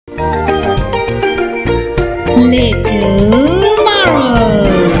Little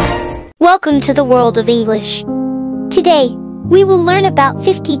Marvels. Welcome to the world of English. Today, we will learn about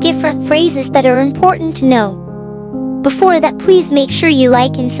 50 different phrases that are important to know. Before that, please make sure you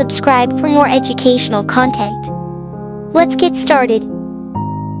like and subscribe for more educational content. Let's get started.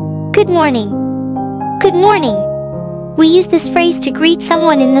 Good morning. Good morning. We use this phrase to greet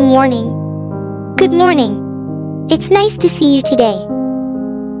someone in the morning. Good morning. It's nice to see you today.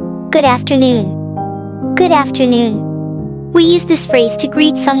 Good afternoon. Good afternoon. We use this phrase to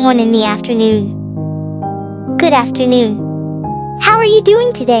greet someone in the afternoon. Good afternoon. How are you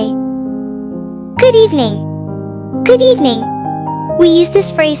doing today? Good evening. Good evening. We use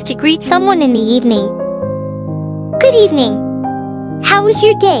this phrase to greet someone in the evening. Good evening. How was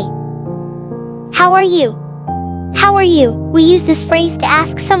your day? How are you? How are you? We use this phrase to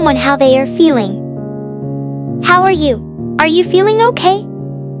ask someone how they are feeling. How are you? Are you feeling okay?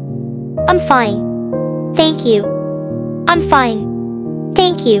 I'm fine. Thank you. I'm fine.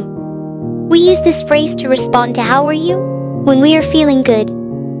 Thank you. We use this phrase to respond to how are you when we are feeling good.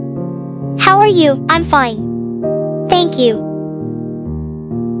 How are you? I'm fine. Thank you.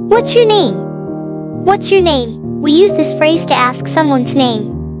 What's your name? What's your name? We use this phrase to ask someone's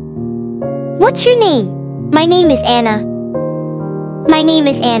name. What's your name? My name is Anna. My name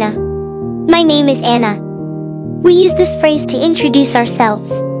is Anna. My name is Anna. We use this phrase to introduce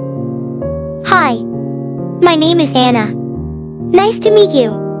ourselves. Hi. My name is Anna. Nice to meet you.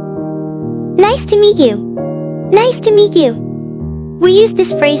 Nice to meet you. Nice to meet you. We use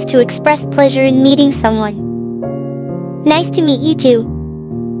this phrase to express pleasure in meeting someone. Nice to meet you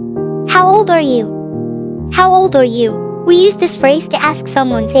too. How old are you? How old are you? We use this phrase to ask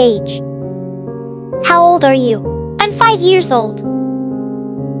someone's age. How old are you? I'm 5 years old.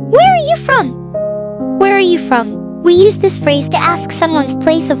 Where are you from? Where are you from? We use this phrase to ask someone's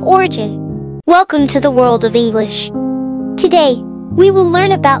place of origin. Welcome to the world of English. Today, we will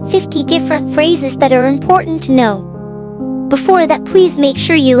learn about 50 different phrases that are important to know. Before that, please make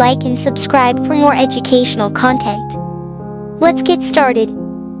sure you like and subscribe for more educational content. Let's get started.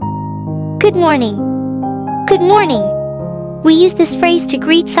 Good morning. Good morning. We use this phrase to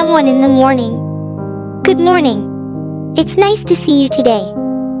greet someone in the morning. Good morning. It's nice to see you today.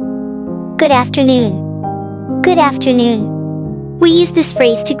 Good afternoon. Good afternoon. We use this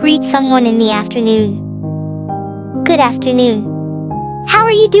phrase to greet someone in the afternoon. Good afternoon. How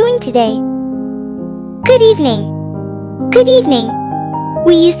are you doing today? Good evening. Good evening.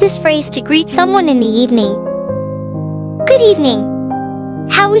 We use this phrase to greet someone in the evening. Good evening.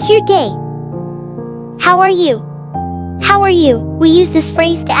 How was your day? How are you? How are you? We use this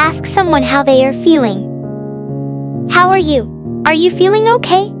phrase to ask someone how they are feeling. How are you? Are you feeling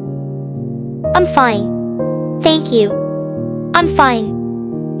okay? I'm fine. Thank you. I'm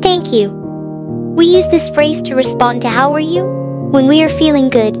fine. Thank you. We use this phrase to respond to how are you when we are feeling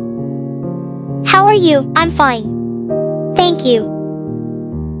good. How are you? I'm fine. Thank you.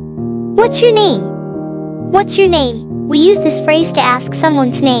 What's your name? What's your name? We use this phrase to ask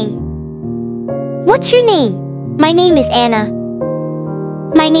someone's name. What's your name? My name is Anna.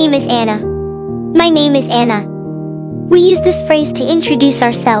 My name is Anna. My name is Anna. We use this phrase to introduce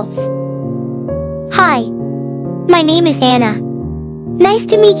ourselves. Hi. My name is Anna. Nice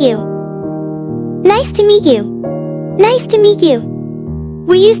to meet you. Nice to meet you. Nice to meet you.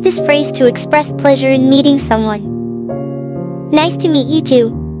 We use this phrase to express pleasure in meeting someone. Nice to meet you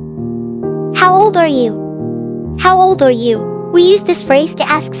too. How old are you? How old are you? We use this phrase to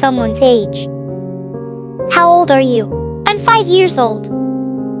ask someone's age. How old are you? I'm 5 years old.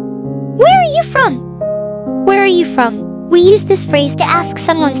 Where are you from? Where are you from? We use this phrase to ask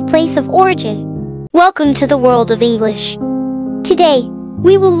someone's place of origin. Welcome to the world of English. Today,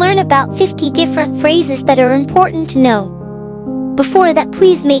 we will learn about 50 different phrases that are important to know. Before that,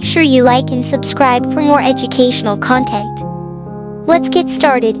 please make sure you like and subscribe for more educational content. Let's get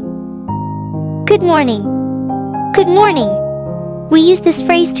started. Good morning. Good morning. We use this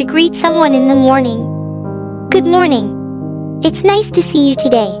phrase to greet someone in the morning. Good morning. It's nice to see you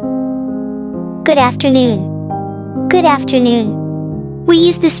today. Good afternoon. Good afternoon. We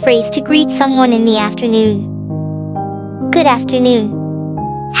use this phrase to greet someone in the afternoon. Good afternoon.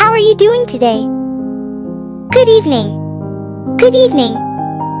 How are you doing today? Good evening. Good evening.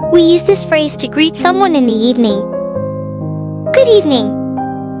 We use this phrase to greet someone in the evening. Good evening.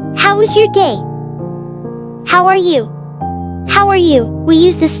 How was your day? How are you? How are you? We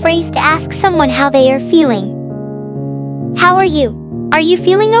use this phrase to ask someone how they are feeling. How are you? Are you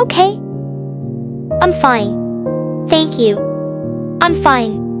feeling okay? I'm fine. Thank you. I'm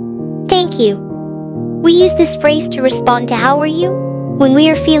fine. Thank you. We use this phrase to respond to how are you when we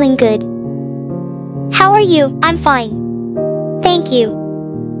are feeling good. How are you? I'm fine. Thank you.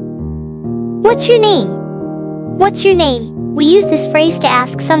 What's your name? What's your name? We use this phrase to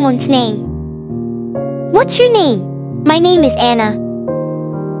ask someone's name. What's your name? My name is Anna.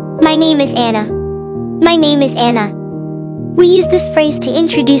 My name is Anna. My name is Anna. We use this phrase to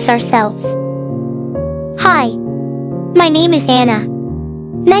introduce ourselves. Hi. My name is Anna.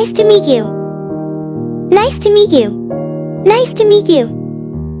 Nice to meet you. Nice to meet you. Nice to meet you.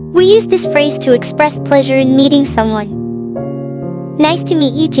 We use this phrase to express pleasure in meeting someone. Nice to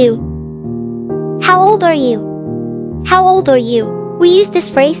meet you too. How old are you? How old are you? We use this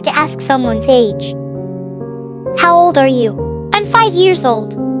phrase to ask someone's age. How old are you? I'm 5 years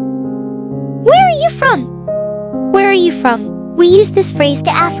old. Where are you from? Where are you from? We use this phrase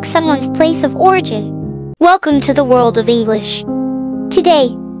to ask someone's place of origin. Welcome to the world of English.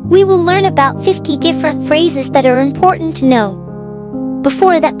 Today, we will learn about 50 different phrases that are important to know.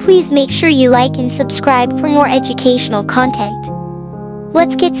 Before that, please make sure you like and subscribe for more educational content.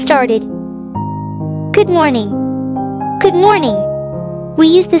 Let's get started. Good morning. Good morning. We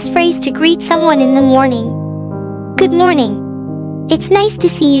use this phrase to greet someone in the morning. Good morning. It's nice to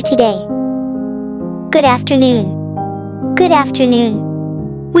see you today. Good afternoon. Good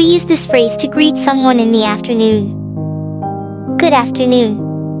afternoon. We use this phrase to greet someone in the afternoon. Good afternoon.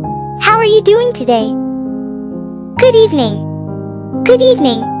 How are you doing today? Good evening. Good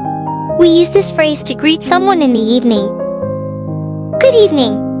evening. We use this phrase to greet someone in the evening. Good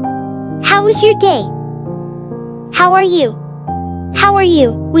evening. How was your day? How are you? How are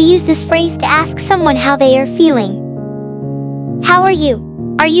you? We use this phrase to ask someone how they are feeling. How are you?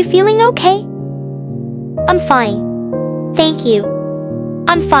 Are you feeling okay? I'm fine. Thank you.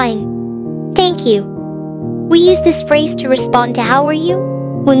 I'm fine. Thank you. We use this phrase to respond to how are you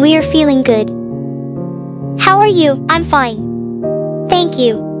when we are feeling good. How are you? I'm fine. Thank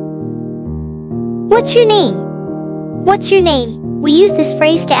you. What's your name? What's your name? We use this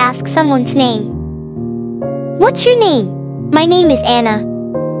phrase to ask someone's name. What's your name? My name is Anna.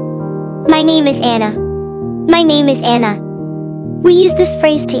 My name is Anna. My name is Anna. We use this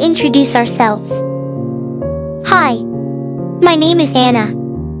phrase to introduce ourselves. Hi. My name is Anna.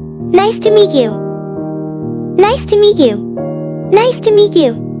 Nice to meet you. Nice to meet you. Nice to meet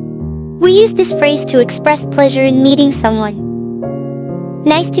you. We use this phrase to express pleasure in meeting someone.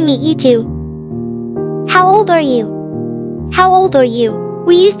 Nice to meet you too. How old are you? How old are you?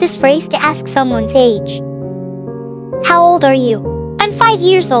 We use this phrase to ask someone's age. How old are you? I'm 5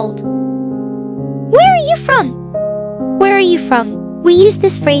 years old. Where are you from? Where are you from? We use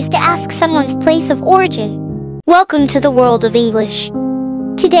this phrase to ask someone's place of origin. Welcome to the world of English.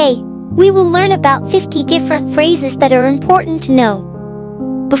 Today, we will learn about 50 different phrases that are important to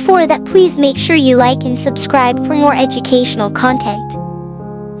know. Before that, please make sure you like and subscribe for more educational content.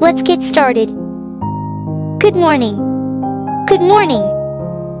 Let's get started. Good morning. Good morning.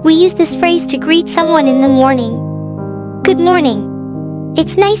 We use this phrase to greet someone in the morning. Good morning.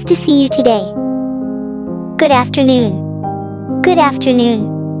 It's nice to see you today. Good afternoon. Good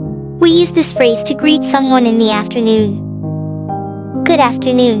afternoon. We use this phrase to greet someone in the afternoon. Good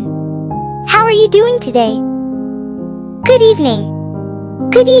afternoon. How are you doing today? Good evening.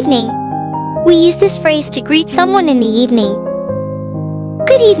 Good evening. We use this phrase to greet someone in the evening.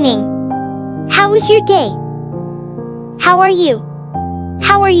 Good evening. How was your day? How are you?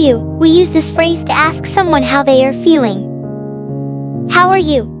 How are you? We use this phrase to ask someone how they are feeling. How are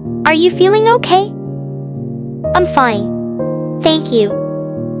you? Are you feeling okay? I'm fine. Thank you.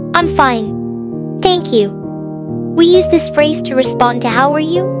 I'm fine. Thank you. We use this phrase to respond to how are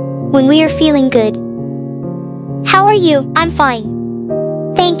you when we are feeling good. How are you? I'm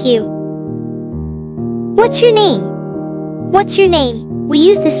fine. Thank you. What's your name? What's your name? We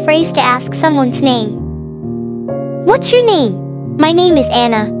use this phrase to ask someone's name. What's your name? My name is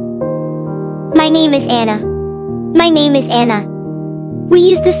Anna. My name is Anna. My name is Anna. We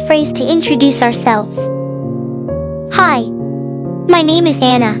use this phrase to introduce ourselves. Hi. My name is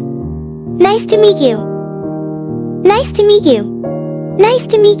Anna. Nice to meet you. Nice to meet you. Nice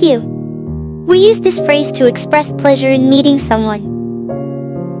to meet you. We use this phrase to express pleasure in meeting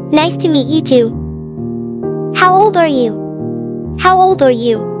someone. Nice to meet you too. How old are you? How old are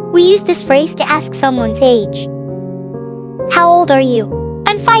you? We use this phrase to ask someone's age. How old are you?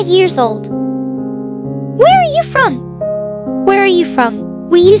 I'm 5 years old. Where are you from? Where are you from?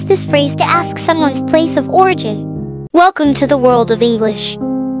 We use this phrase to ask someone's place of origin. Welcome to the world of English.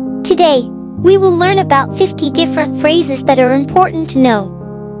 Today, we will learn about 50 different phrases that are important to know.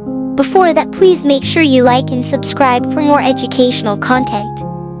 Before that, please make sure you like and subscribe for more educational content.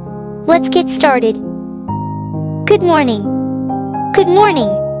 Let's get started. Good morning. Good morning.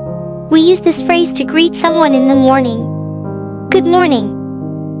 We use this phrase to greet someone in the morning. Good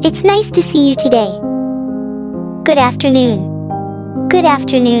morning. It's nice to see you today. Good afternoon. Good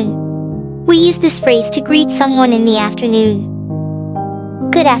afternoon. We use this phrase to greet someone in the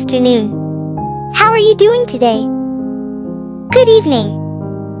afternoon. Good afternoon. How are you doing today? Good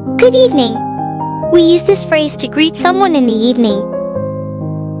evening. Good evening. We use this phrase to greet someone in the evening.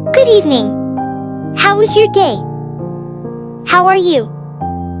 Good evening. How was your day? How are you?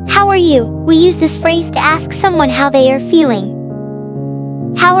 How are you? We use this phrase to ask someone how they are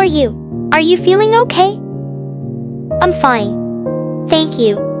feeling. How are you? Are you feeling okay? I'm fine. Thank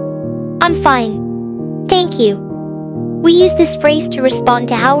you. I'm fine. Thank you. We use this phrase to respond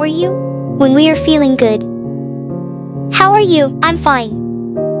to how are you when we are feeling good. How are you? I'm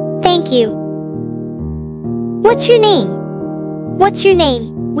fine. Thank you. What's your name? What's your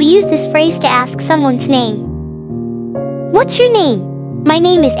name? We use this phrase to ask someone's name. What's your name? My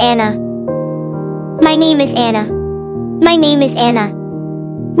name is Anna. My name is Anna. My name is Anna.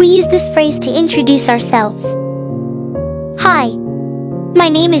 We use this phrase to introduce ourselves. Hi. My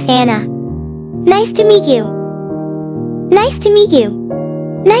name is Anna. Nice to meet you. Nice to meet you.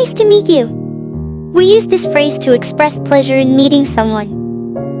 Nice to meet you. We use this phrase to express pleasure in meeting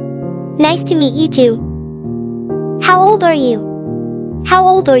someone. Nice to meet you too. How old are you? How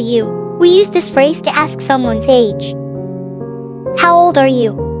old are you? We use this phrase to ask someone's age. How old are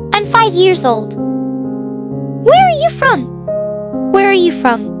you? I'm 5 years old. Where are you from? Where are you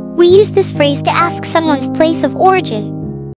from? We use this phrase to ask someone's place of origin.